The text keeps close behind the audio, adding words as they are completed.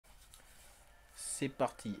c'est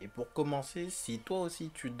parti. Et pour commencer, si toi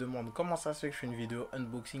aussi tu te demandes comment ça se fait que je fais une vidéo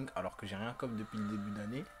unboxing alors que j'ai rien comme depuis le début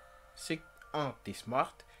d'année, c'est que 1, t'es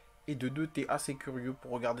smart, et de 2, t'es assez curieux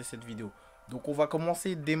pour regarder cette vidéo. Donc on va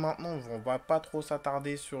commencer dès maintenant, on va pas trop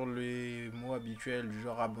s'attarder sur les mots habituels,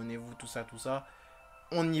 genre abonnez-vous, tout ça, tout ça.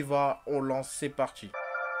 On y va, on lance, c'est parti.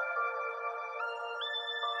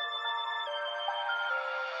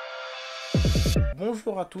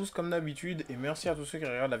 Bonjour à tous comme d'habitude et merci à tous ceux qui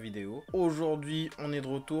regardent la vidéo. Aujourd'hui on est de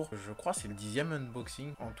retour, je crois c'est le 10e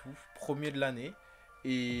unboxing en tout, premier de l'année.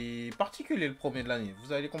 Et particulier le premier de l'année,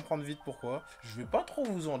 vous allez comprendre vite pourquoi. Je vais pas trop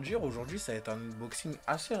vous en dire, aujourd'hui ça va être un unboxing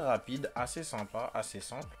assez rapide, assez sympa, assez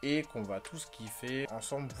simple. Et qu'on va tous kiffer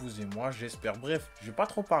ensemble vous et moi j'espère. Bref, je vais pas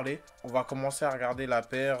trop parler, on va commencer à regarder la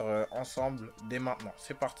paire ensemble dès maintenant,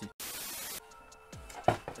 c'est parti.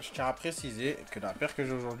 Je tiens à préciser que la paire que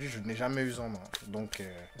j'ai aujourd'hui, je n'ai jamais eu en main. Donc,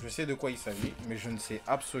 je sais de quoi il s'agit, mais je ne sais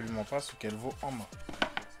absolument pas ce qu'elle vaut en main.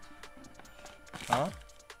 Hein?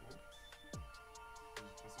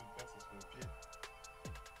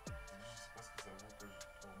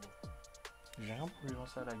 J'ai rien pour lui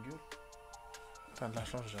lancer à la gueule. T'as de la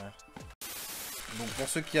chance, j'ai rien. Donc pour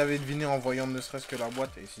ceux qui avaient deviné en voyant ne serait-ce que la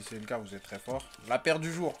boîte, et si c'est le cas vous êtes très fort, la paire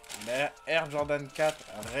du jour, la AJ4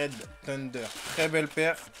 Red Thunder. Très belle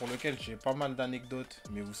paire pour laquelle j'ai pas mal d'anecdotes,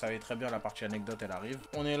 mais vous savez très bien la partie anecdote elle arrive.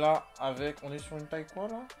 On est là avec, on est sur une taille quoi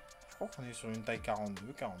là? Je crois qu'on est sur une taille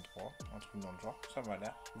 42, 43, un truc dans le genre, ça m'a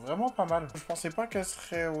l'air vraiment pas mal. Je pensais pas qu'elle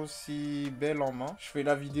serait aussi belle en main. Je fais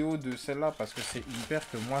la vidéo de celle-là parce que c'est une paire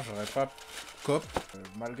que moi j'aurais pas cop.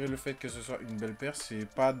 Malgré le fait que ce soit une belle paire, c'est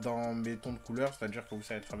pas dans mes tons de couleur, c'est-à-dire que vous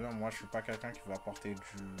savez très bien, moi je suis pas quelqu'un qui va porter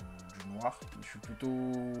du noir. Je suis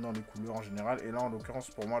plutôt dans les couleurs en général, et là en l'occurrence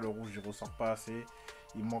pour moi le rouge il ressort pas assez.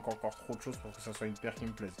 Il manque encore trop de choses pour que ça soit une paire qui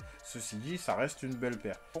me plaise. Ceci dit, ça reste une belle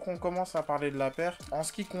paire. Pour qu'on commence à parler de la paire, en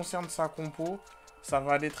ce qui concerne sa compo, ça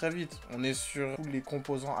va aller très vite. On est sur tous les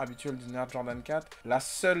composants habituels d'une Air Jordan 4. La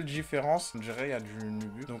seule différence, je dirais, il y a du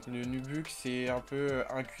nubuck. Donc le nubuck, c'est un peu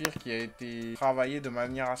un cuir qui a été travaillé de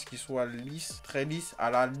manière à ce qu'il soit lisse, très lisse,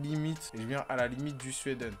 à la limite, et je viens à la limite du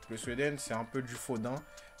suéden. Le suéden, c'est un peu du faux daim.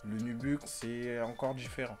 Le nubuck, c'est encore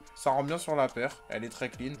différent. Ça rend bien sur la paire. Elle est très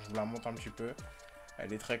clean. Je vous la montre un petit peu.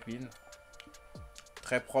 Elle est très clean.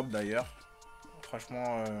 Très propre d'ailleurs.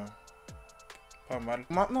 Franchement, pas mal.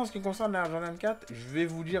 Maintenant, en ce qui concerne la Jordan 4, je vais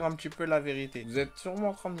vous dire un petit peu la vérité. Vous êtes sûrement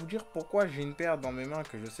en train de vous dire pourquoi j'ai une paire dans mes mains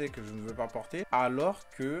que je sais que je ne veux pas porter, alors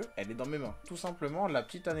que elle est dans mes mains. Tout simplement, la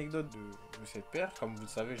petite anecdote de cette paire, comme vous le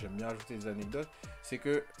savez, j'aime bien ajouter des anecdotes, c'est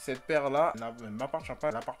que cette paire-là ne m'appartient pas,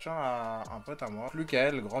 elle appartient à un pote à moi. Plus qu'à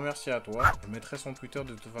elle, grand merci à toi. Je mettrai son Twitter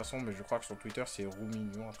de toute façon, mais je crois que son Twitter c'est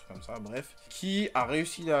Roumignon, un truc comme ça, bref. Qui a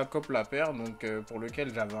réussi à copier la paire, donc pour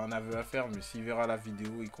lequel j'avais un aveu à faire, mais s'il verra la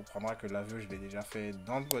vidéo, il comprendra que l'aveu, je l'ai déjà fait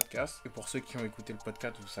dans le podcast. Et pour ceux qui ont écouté le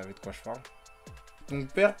podcast, vous savez de quoi je parle. Donc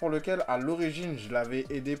paire pour lequel à l'origine je l'avais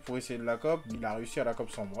aidé pour essayer de la cop, il a réussi à la cop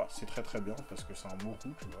sans moi, c'est très bien parce que c'est un beau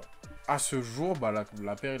coup, tu vois. À ce jour, bah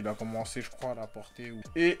la paire il a commencé je crois à la porter.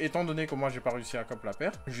 Et étant donné que moi j'ai pas réussi à cop la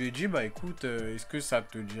paire, je lui ai dit bah écoute, est-ce que ça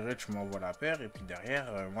te dirait tu m'envoies la paire et puis derrière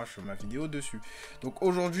moi je fais ma vidéo dessus. Donc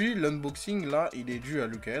aujourd'hui l'unboxing là il est dû à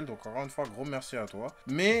Lucael, donc encore une fois gros merci à toi.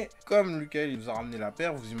 Mais comme Lucael il nous a ramené la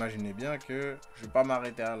paire, vous imaginez bien que je vais pas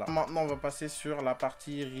m'arrêter à là. Maintenant on va passer sur la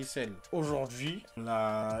partie Resell. Aujourd'hui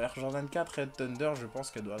la Air Jordan 4 Red Thunder, je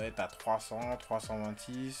pense qu'elle doit être à 300,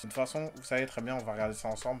 326. De toute façon, vous savez très bien, on va regarder ça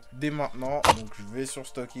ensemble dès maintenant. Donc je vais sur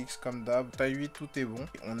StockX comme d'hab. Taille 8, tout est bon.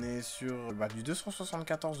 On est sur du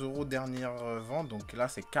 274 € dernière vente. Donc là,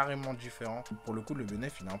 c'est carrément différent. Pour le coup, le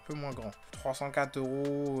bénéfice, il est un peu moins grand. 304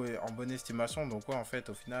 € en bonne estimation. Donc ouais, en fait,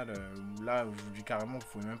 au final, là, je vous dis carrément, vous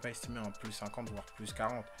pouvez même pas estimer un plus 50, voire plus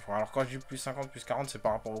 40. Alors quand je dis plus 50, plus 40, c'est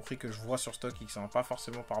par rapport au prix que je vois sur StockX, hein, pas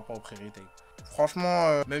forcément par rapport au prix retail.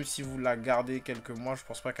 Franchement, même si vous la gardez quelques mois, je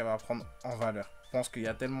pense pas qu'elle va prendre en valeur. Je pense qu'il y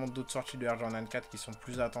a tellement d'autres sorties de Air Jordan 4 qui sont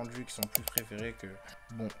plus attendues, qui sont plus préférées que...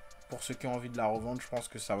 Bon, pour ceux qui ont envie de la revendre, je pense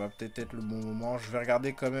que ça va peut-être être le bon moment. Je vais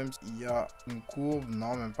regarder quand même s'il y a une courbe.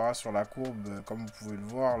 Non, même pas sur la courbe. Comme vous pouvez le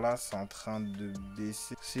voir, là, c'est en train de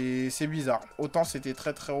baisser. C'est bizarre. Autant c'était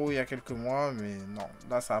très haut il y a quelques mois, mais non,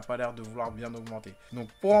 là, ça n'a pas l'air de vouloir bien augmenter. Donc,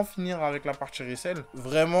 pour en finir avec la partie resell,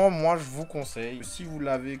 vraiment, moi, je vous conseille, si vous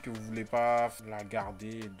l'avez, que vous voulez pas la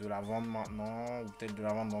garder, de la vendre maintenant, ou peut-être de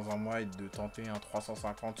la vendre dans un mois et de tenter un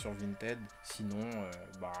 350 sur Vinted. Sinon,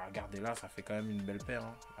 gardez-la, ça fait quand même une belle paire,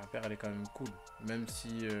 hein. La paire elle est quand même cool, même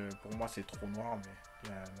si pour moi c'est trop noir, mais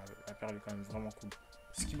La paire est quand même vraiment cool.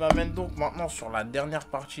 Ce qui m'amène donc maintenant sur la dernière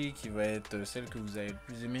partie qui va être celle que vous avez le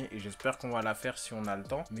plus aimée et j'espère qu'on va la faire si on a le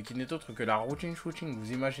temps, mais qui n'est autre que la routine shooting.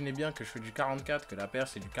 Vous imaginez bien que je fais du 44, que la paire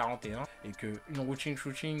c'est du 41 et que une routine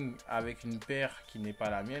shooting avec une paire qui n'est pas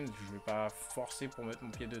la mienne, je ne vais pas forcer pour mettre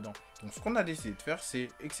mon pied dedans. Donc ce qu'on a décidé de faire, c'est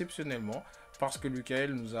exceptionnellement, parce que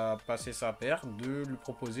Michael nous a passé sa paire, de lui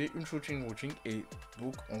proposer une shooting routine. Et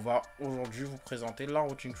donc on va aujourd'hui vous présenter la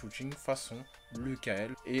routine shooting façon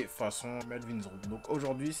Michael et façon Melvin's Room. Donc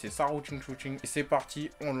aujourd'hui c'est sa routine shooting et c'est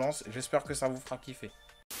parti, on lance. J'espère que ça vous fera kiffer.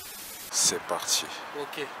 C'est parti.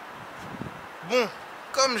 Ok. Bon,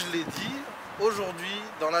 comme je l'ai dit, aujourd'hui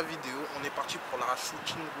dans la vidéo, on est parti pour la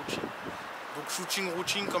shooting routine. Donc shooting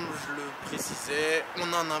routine, comme je le précisais,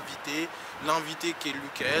 on a un invité, l'invité qui est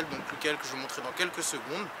Michael, donc Michael que je vais vous montrer dans quelques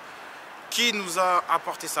secondes, qui nous a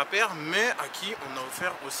apporté sa paire, mais à qui on a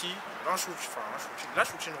offert aussi la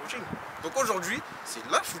shooting routine. Donc aujourd'hui, c'est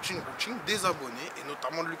la shooting routine des abonnés, et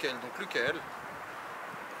notamment de Michael. Donc Michael.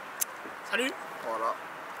 Salut. Voilà,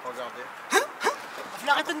 regardez. On fait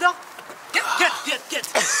la Red Thunder. Get.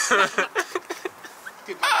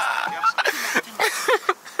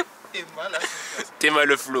 T'es mal, t'es mal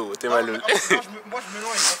le flow, t'es mal le... Moi je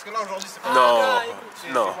m'éloigne parce que là aujourd'hui c'est pas... Non,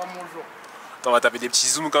 non. C'est pas mon jour. Attends, on va taper des petits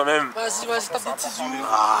zooms quand même. Vas-y, tape des petits zooms.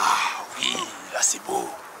 Ah oui, là c'est beau.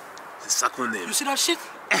 C'est ça qu'on aime. Je suis la shit.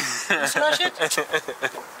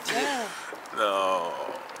 Non.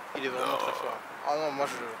 Il est vraiment très fort. Ah non, moi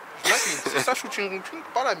je l'incline. C'est sa shooting routine,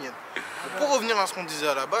 pas la mienne. Donc, pour revenir à ce qu'on disait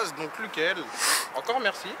à la base, donc Michael, encore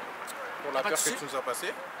merci pour la paire que tu nous as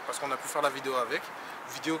passée, parce qu'on a pu faire la vidéo avec.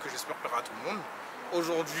 Vidéo que j'espère plaira à tout le monde.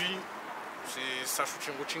 Aujourd'hui, c'est sa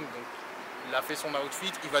shooting routine, donc il a fait son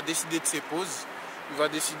outfit, il va décider de ses poses, il va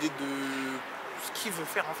décider de ce qu'il veut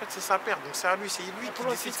faire. En fait, c'est sa paire, donc c'est à lui, c'est lui qui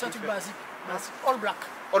décide. C'est un truc basique, all black.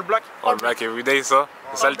 All black. All black everyday, ça.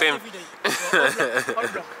 C'est ça le thème. All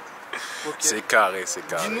black. Okay. C'est carré, c'est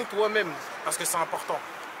carré. Dis-nous toi-même, parce que c'est important.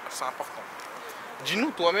 C'est important.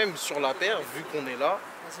 Dis-nous toi-même sur la paire, vu qu'on est là,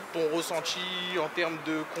 ton ressenti en termes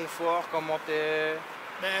de confort, commentaires.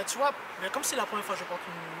 Mais tu vois, mais comme c'est la première fois que je porte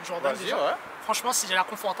une Jordan déjà, ouais. franchement c'est déjà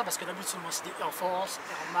confortable parce que d'habitude moi c'est des Air Force,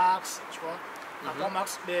 Air Max, tu vois, Air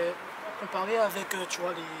Max, mais comparé avec tu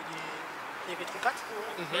vois les Rétro 4,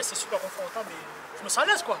 mais c'est super confortable et je me sens à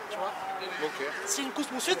l'aise quoi, tu vois. Ok. Si une course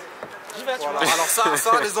poursuite, j'y vais, tu Voilà. vois. Alors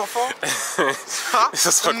ça les enfants,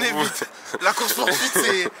 ça sera on évite. La course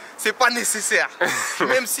poursuite c'est pas nécessaire.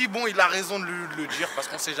 Même si bon il a raison de le dire parce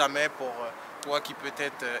qu'on sait jamais pour toi qui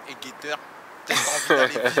peut-être est guetteur. Peut-être envie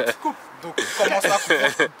d'aller vite. Donc comment ça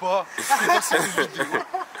coupe pas dans cette vidéo.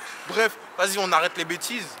 Bref, vas-y on arrête les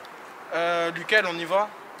bêtises. Michael, on y va.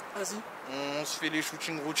 Vas-y. On se fait les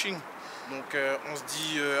shooting routine. Donc on se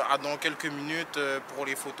dit à dans quelques minutes pour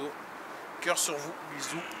les photos. Cœur sur vous,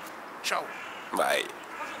 bisous, ciao. Bye.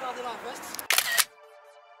 Moi je vais garder la veste.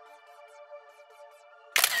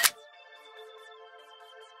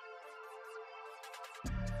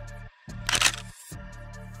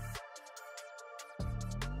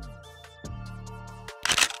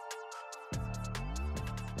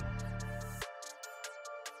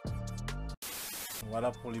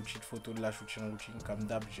 Voilà pour les petites photos de la shooting routine. Comme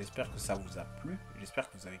d'hab, j'espère que ça vous a plu. J'espère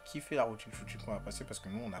que vous avez kiffé la routine shooting qu'on va passer parce que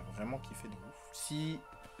nous on a vraiment kiffé de ouf. Si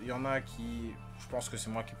il y en a qui, je pense que c'est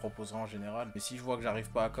moi qui proposerai en général, mais si je vois que j'arrive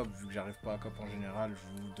pas à cop, vu que j'arrive pas à cop en général,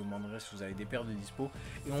 je vous demanderai si vous avez des paires de dispo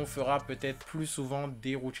et on fera peut-être plus souvent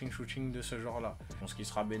des routine shooting de ce genre là. Donc ce qui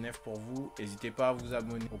sera bénéf pour vous, n'hésitez pas à vous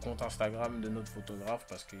abonner au compte Instagram de notre photographe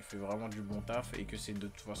parce qu'il fait vraiment du bon taf et que c'est de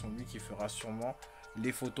toute façon lui qui fera sûrement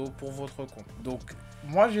les photos pour votre compte. Donc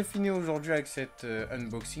moi j'ai fini aujourd'hui avec cette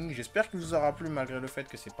unboxing. J'espère qu'il vous aura plu malgré le fait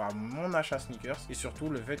que c'est pas mon achat sneakers et surtout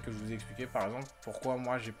le fait que je vous ai expliqué par exemple pourquoi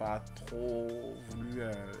moi j'ai pas trop voulu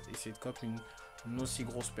essayer de cop une aussi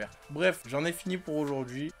grosse paire. Bref, j'en ai fini pour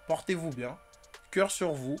aujourd'hui. Portez-vous bien, cœur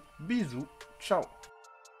sur vous, bisous, ciao.